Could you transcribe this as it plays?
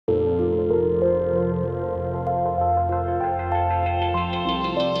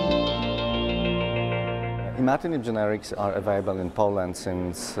Imatinib generics are available in Poland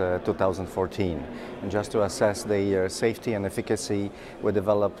since 2014. And just to assess their safety and efficacy, we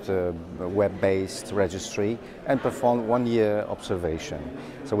developed a web-based registry and performed 1-year observation.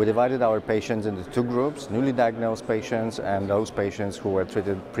 So we divided our patients into 2 groups, newly diagnosed patients and those patients who were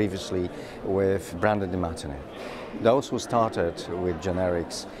treated previously with branded imatinib. Those who started with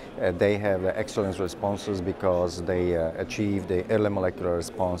generics, they have excellent responses because they achieved the early molecular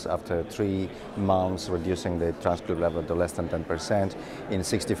response after 3 months, reducing the transcript level to less than 10% in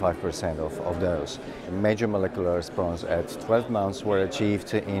 65% of those. Major molecular response at 12 months were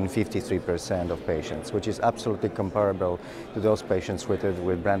achieved in 53% of patients, which is absolutely comparable to those patients treated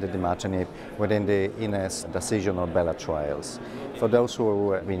with branded imatinib within the INES decision or BELA trials. For those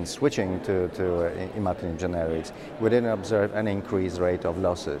who have been switching to imatinib generics, we didn't observe an increased rate of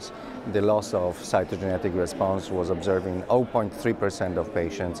losses. The loss of cytogenetic response was observed in 0.3% of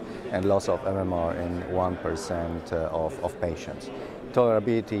patients and loss of MMR in 1% of patients.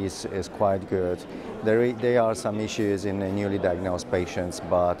 Tolerability is quite good. There are some issues in the newly diagnosed patients,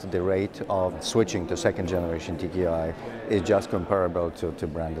 but the rate of switching to second-generation TKI is just comparable to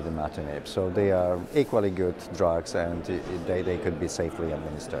branded imatinib. So they are equally good drugs and they could be safely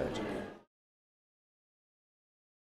administered.